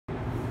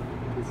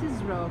This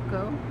is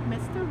Rocco,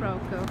 Mr.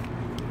 Rocco,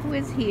 who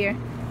is here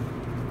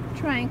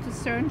trying to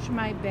search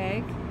my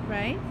bag,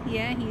 right?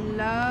 Yeah, he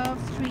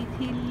loves treats.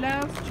 He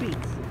loves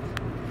treats.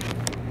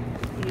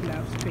 He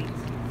loves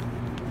treats.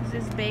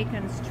 This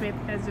bacon strip,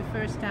 that's the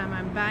first time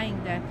I'm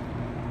buying that.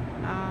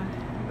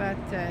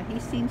 But he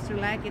seems to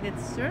like it. It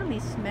certainly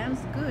smells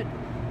good.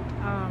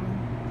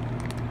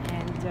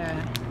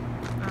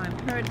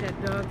 I've heard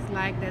that dogs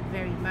like that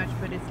very much,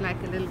 but it's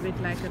like a little bit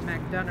like a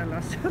McDonald's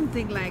or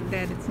something like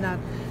that. It's not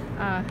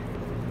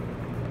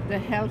the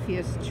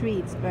healthiest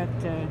treats, but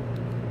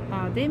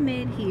they're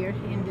made here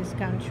in this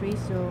country,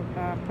 so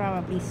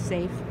probably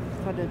safe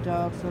for the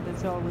dog. So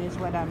that's always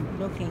what I'm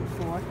looking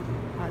for.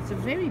 It's a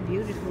very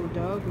beautiful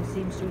dog who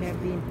seems to have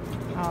been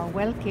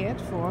well cared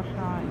for,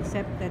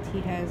 except that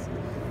he has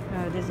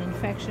this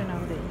infection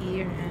on the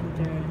ear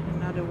and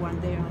another one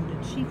there on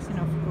the cheeks, and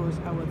of course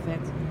our vet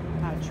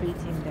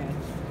treating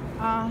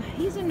that.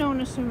 He's an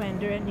owner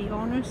surrender, and the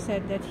owner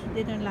said that he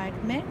didn't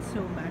like men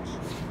so much,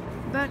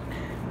 but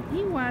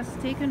he was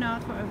taken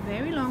out for a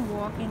very long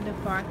walk in the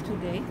park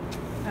today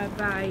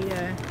by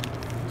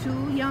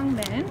two young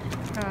men,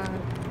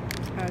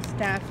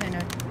 staff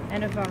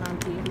and a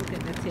volunteer. Look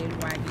at the tail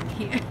wagging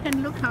here,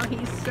 and look how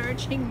he's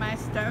searching my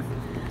stuff.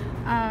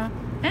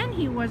 And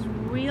he was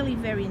really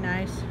very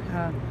nice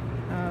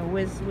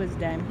with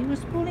them. He was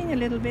pulling a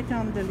little bit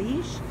on the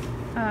leash,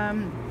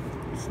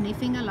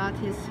 sniffing a lot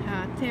his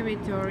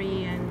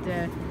territory, and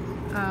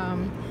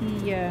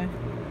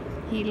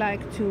he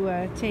liked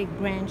to take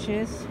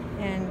branches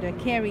and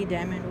carry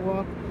them and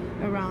walk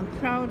around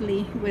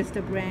proudly with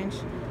the branch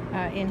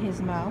in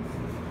his mouth.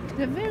 He's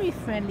a very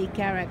friendly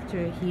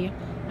character here.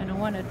 I don't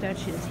want to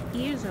touch his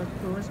ears, of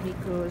course,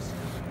 because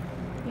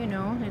you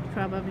know, it's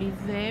probably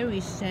very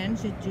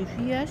sensitive.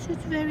 Yes,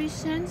 it's very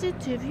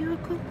sensitive. You're a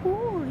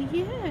cuckoo.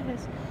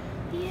 Yes.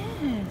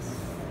 Yes.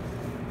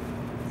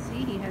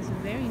 See, he has a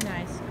very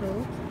nice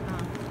coat.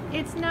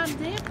 It's not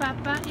there,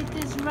 Papa. It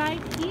is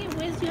right here.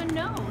 Where's your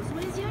nose?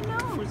 Where's your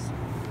nose?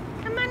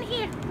 Come on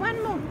here.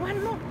 One more.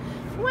 One more.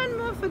 One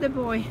more for the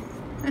boy.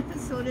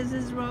 So this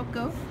is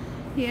Rocco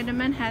here at the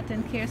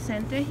Manhattan Care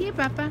Center. Here,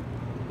 Papa.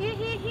 Here,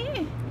 here,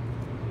 here.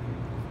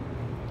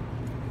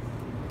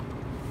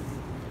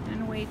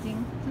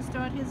 Waiting to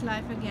start his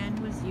life again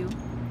with you,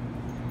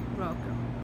 Rocco.